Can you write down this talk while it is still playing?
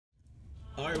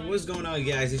Alright, what's going on,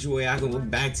 guys? It's your boy Aqua. Welcome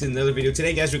back to another video.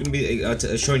 Today, guys, we're going to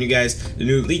be showing you guys the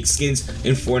new leaked skins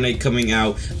in Fortnite coming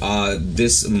out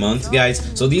this month,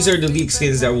 guys. So these are the leaked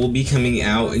skins that will be coming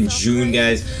out in June,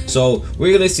 guys. So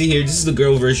we're going to see here, this is the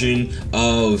girl version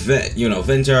of,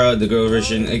 Ventura, the girl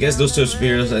version. I guess those two are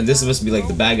superheroes, and this must be like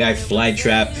the bad guy,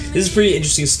 Flytrap. This is pretty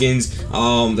interesting skins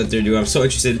that they're doing. I'm so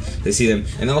interested to see them.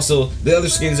 And also, the other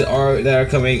skins that are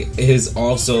coming is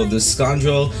also the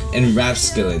Scoundrel and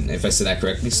Rapskillin, if I said that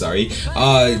correctly, sorry.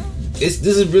 This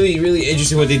is really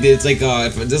interesting what they did. It's like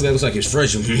if this guy looks like he's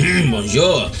French.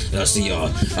 Bonjour, I see y'all.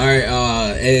 Alright,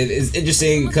 and it's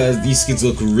interesting because these skins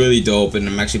look really dope, and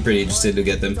I'm actually pretty interested to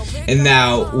get them. And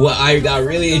now, what I got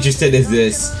really interested is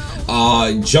this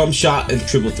jump shot and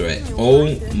triple threat.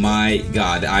 Oh my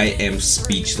god, I am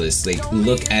speechless. Like,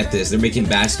 look at this. They're making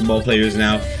basketball players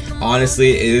now.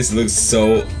 Honestly, this looks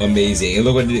so amazing. And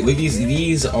look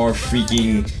these are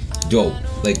freaking dope.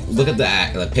 Like, look at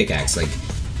the pickaxe. Like,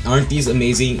 aren't these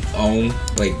amazing?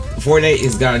 Like, Fortnite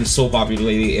has gotten so popular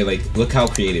lately, and like, look how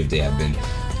creative they have been.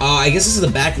 I guess this is the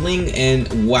back bling,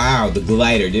 and wow, the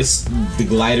glider. The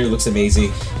glider looks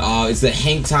amazing. It's the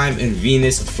Hang Time and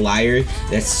Venus flyer.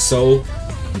 That's so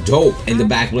dope. And the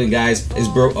back bling, guys, is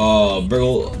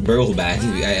Burgle back.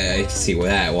 I can see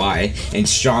why. And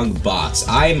Strong Box.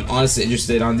 I'm honestly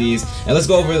interested on these. And let's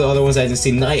go over the other ones I didn't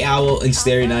see. Night Owl and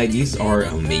Starry Night. These are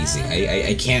amazing.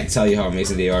 I can't tell you how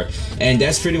amazing they are. And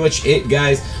that's pretty much it,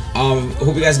 guys.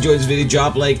 Hope you guys enjoyed this video.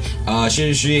 Drop like, share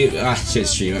the stream. Share the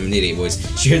stream. I'm an idiot, boys.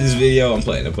 Share this video. I'm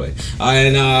playing.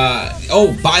 And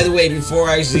oh, by the way, before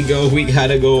I actually go, we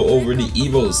gotta go over the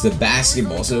evos, the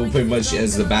basketball. So pretty much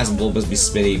as the basketball must be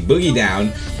spinning boogie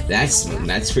down.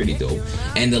 That's pretty dope.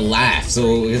 And the laugh.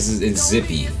 So this is it's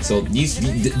zippy. So this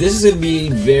is gonna be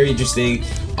very interesting.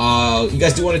 You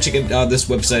guys do want to check this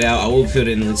website out. I will put it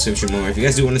in the link description more. If you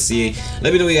guys do want to see it,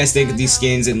 let me know what you guys think of these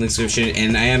skins in the link description.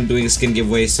 And I am doing a skin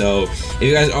giveaway, so if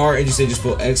you guys are interested, just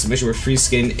put exclamation word free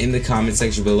skin in the comment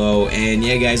section below. And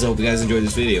yeah, guys, I hope you guys enjoyed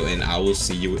this video, and I will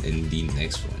see you in the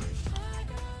next one.